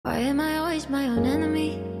am I always my own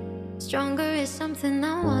enemy? Stronger is something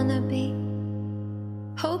I wanna be.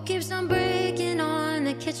 Hope keeps on breaking on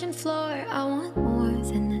the kitchen floor. I want more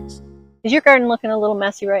than this. Is your garden looking a little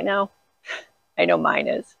messy right now? I know mine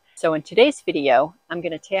is. So in today's video, I'm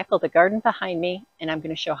going to tackle the garden behind me, and I'm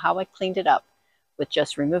going to show how I cleaned it up with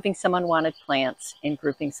just removing some unwanted plants and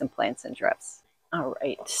grouping some plants in drifts. All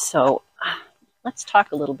right, so let's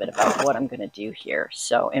talk a little bit about what I'm going to do here,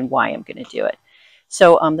 and why I'm going to do it.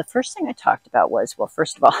 So the first thing I talked about was, well,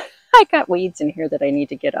 first of all, I got weeds in here that I need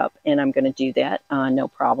to get up, and I'm going to do that, no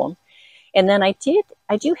problem. And then I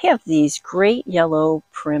do have these great yellow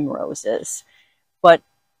primroses, but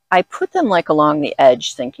I put them like along the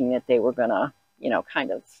edge thinking that they were gonna,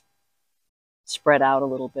 kind of spread out a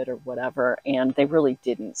little bit or whatever, and they really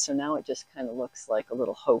didn't. So now it just kind of looks like a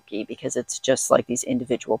little hokey because it's just like these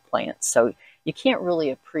individual plants. So you can't really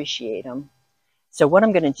appreciate them. So what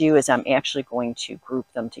I'm gonna do is I'm actually going to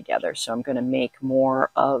group them together. So I'm gonna make more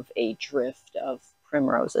of a drift of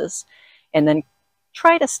primroses and then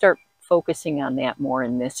try to start focusing on that more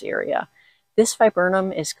in this area. This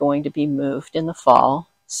viburnum is going to be moved in the fall.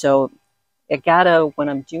 So when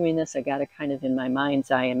I'm doing this, I gotta kind of in my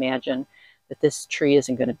mind's eye imagine that this tree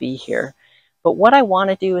isn't gonna be here. But what I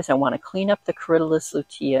wanna do is I wanna clean up the Corydalis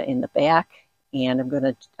lutea in the back, and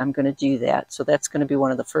I'm gonna do that. So that's gonna be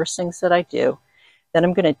one of the first things that I do. Then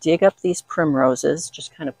I'm gonna dig up these primroses,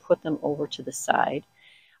 just kind of put them over to the side.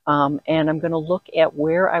 And I'm gonna look at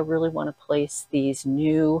where I really wanna place these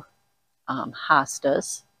new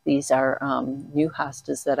hostas. These are new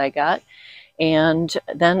hostas that I got. And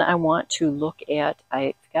then I want to look at,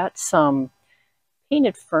 I've got some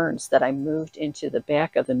painted ferns that I moved into the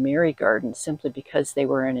back of the Mary garden simply because they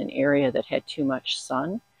were in an area that had too much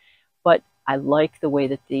sun. But I like the way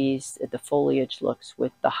that the foliage looks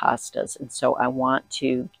with the hostas. And so I want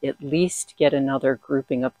to at least get another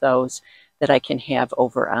grouping of those that I can have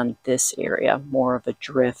over on this area, more of a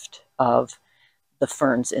drift of the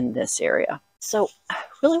ferns in this area. So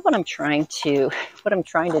really what I'm trying to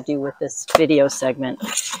do with this video segment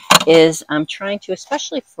is I'm trying to,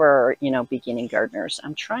 especially for, beginning gardeners,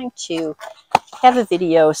 I'm trying to have a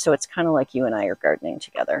video so it's kind of like you and I are gardening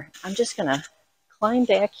together. I'm just going to climb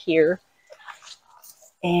back here,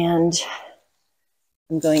 and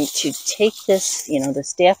I'm going to take this,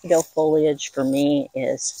 this daffodil foliage for me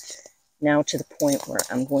is now to the point where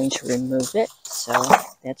I'm going to remove it. So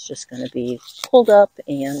that's just going to be pulled up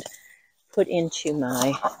and put into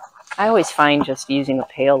I always find just using a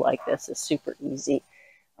pail like this is super easy.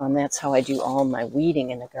 That's how I do all my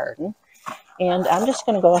weeding in the garden. And I'm just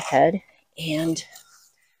going to go ahead and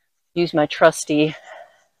use my trusty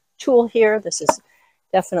tool here. This is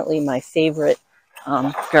definitely my favorite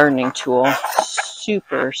gardening tool.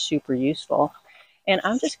 Super, super useful. And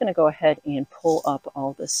I'm just going to go ahead and pull up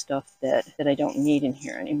all the stuff that I don't need in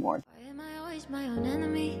here anymore. Why am I always my own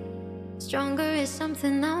enemy? Stronger is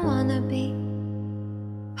something I wanna be.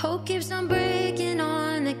 Hope keeps on breaking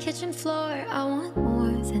on the kitchen floor. I want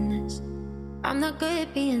more than this. I'm not good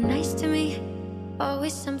at being nice to me.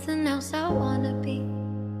 Always something else I wanna be.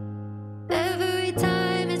 Every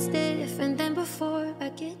time it's different than before. I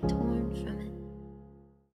get torn from it.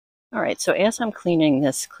 All right, so as I'm clearing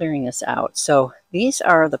this out, so these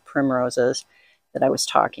are the primroses that I was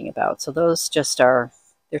talking about. So those just they're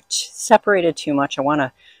separated too much. I want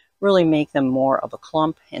to really make them more of a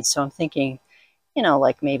clump. And so I'm thinking,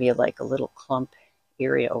 like maybe like a little clump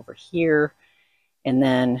area over here, and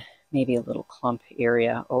then maybe a little clump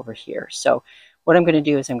area over here. So what I'm going to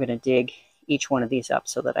do is I'm going to dig each one of these up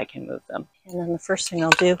so that I can move them. And then the first thing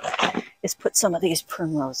I'll do is put some of these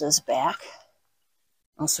primroses back.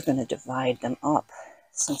 I'm also going to divide them up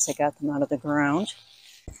since I got them out of the ground.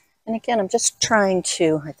 And again, I'm just trying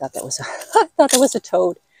to, I thought that was a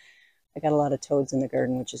toad. I got a lot of toads in the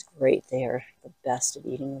garden, which is great. They are the best at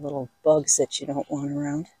eating the little bugs that you don't want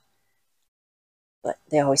around. But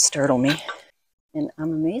they always startle me. And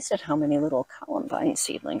I'm amazed at how many little columbine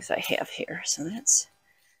seedlings I have here. So that's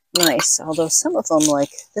nice. Although some of them,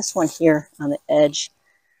 like this one here on the edge,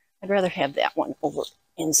 I'd rather have that one over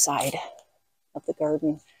inside of the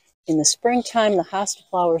garden. In the springtime, the hosta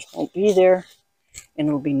flowers won't be there. And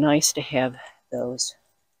it'll be nice to have those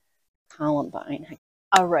columbine.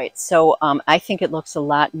 All right, so I think it looks a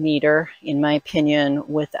lot neater, in my opinion,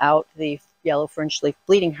 without the yellow fringed leaf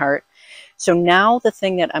bleeding heart. So now the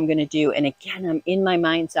thing that I'm going to do, and again, I'm in my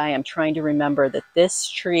mind's eye, I'm trying to remember that this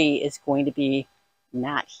tree is going to be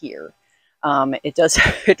not here. It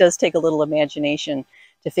does take a little imagination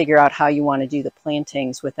to figure out how you want to do the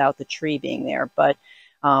plantings without the tree being there. But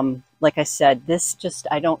like I said,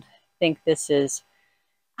 I don't think this is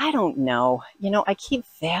I don't know. You know, I keep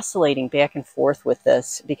vacillating back and forth with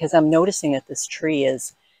this because I'm noticing that this tree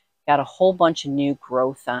has got a whole bunch of new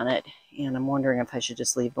growth on it, and I'm wondering if I should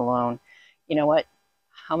just leave it alone. You know what?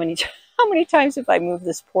 How many times have I moved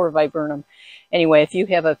this poor viburnum? Anyway, if you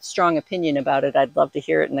have a strong opinion about it, I'd love to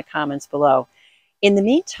hear it in the comments below. In the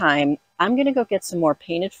meantime, I'm going to go get some more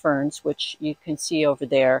painted ferns, which you can see over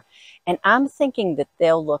there. And I'm thinking that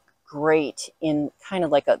they'll look great in kind of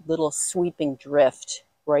like a little sweeping drift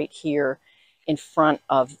right here in front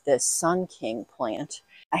of this Sun King plant.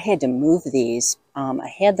 I had to move these.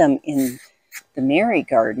 I had them in the Mary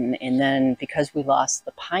garden, and then because we lost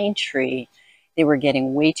the pine tree, they were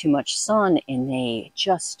getting way too much sun, and they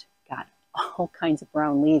just got all kinds of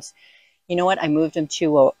brown leaves. You know what? I moved them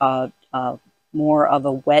to a more of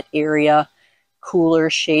a wet area, cooler,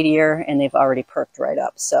 shadier, and they've already perked right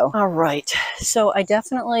up. So, all right. So I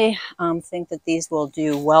definitely think that these will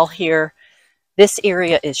do well here. This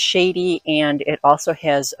area is shady, and it also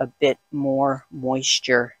has a bit more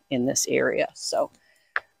moisture in this area. So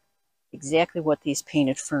exactly what these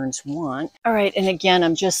painted ferns want. All right, and again,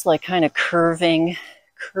 I'm just like kind of curving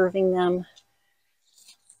them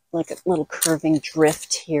like a little curving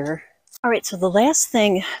drift here. All right, so the last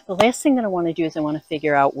thing that I want to do is I want to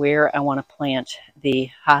figure out where I want to plant the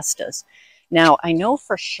hostas. Now, I know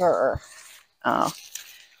for sure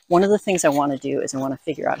one of the things I want to do is I want to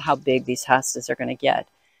figure out how big these hostas are going to get.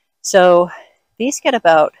 So these get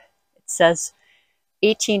about, it says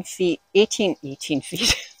 18 feet,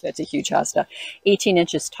 that's a huge hosta, 18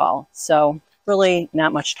 inches tall. So really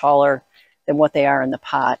not much taller than what they are in the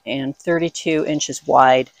pot, and 32 inches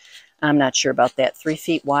wide. I'm not sure about that. 3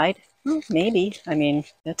 feet wide? Well, maybe. I mean,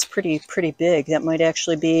 that's pretty big. That might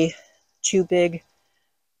actually be too big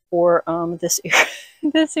for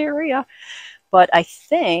this area. But I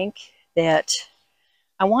think that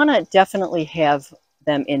I want to definitely have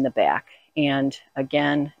them in the back. And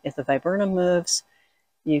again, if the viburnum moves,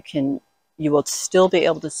 you will still be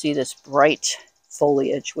able to see this bright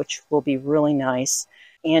foliage, which will be really nice.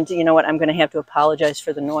 And you know what? I'm going to have to apologize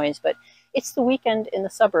for the noise, but it's the weekend in the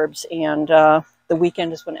suburbs, and the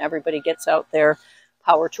weekend is when everybody gets out their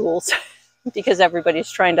power tools because everybody's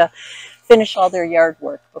trying to finish all their yard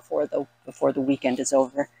work before the weekend is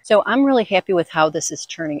over. So I'm really happy with how this is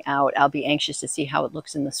turning out. I'll be anxious to see how it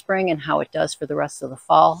looks in the spring and how it does for the rest of the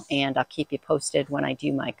fall, and I'll keep you posted when I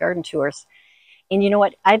do my garden tours. And you know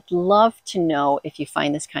what? I'd love to know if you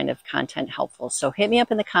find this kind of content helpful. So hit me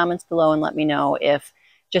up in the comments below and let me know if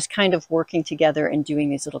just kind of working together and doing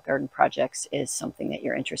these little garden projects is something that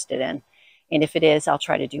you're interested in. And if it is, I'll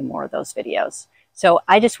try to do more of those videos. So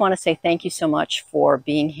I just want to say thank you so much for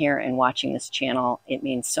being here and watching this channel. It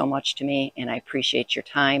means so much to me, and I appreciate your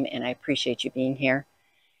time, and I appreciate you being here.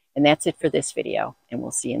 And that's it for this video, and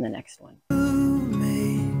we'll see you in the next one.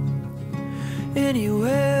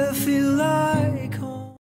 Anywhere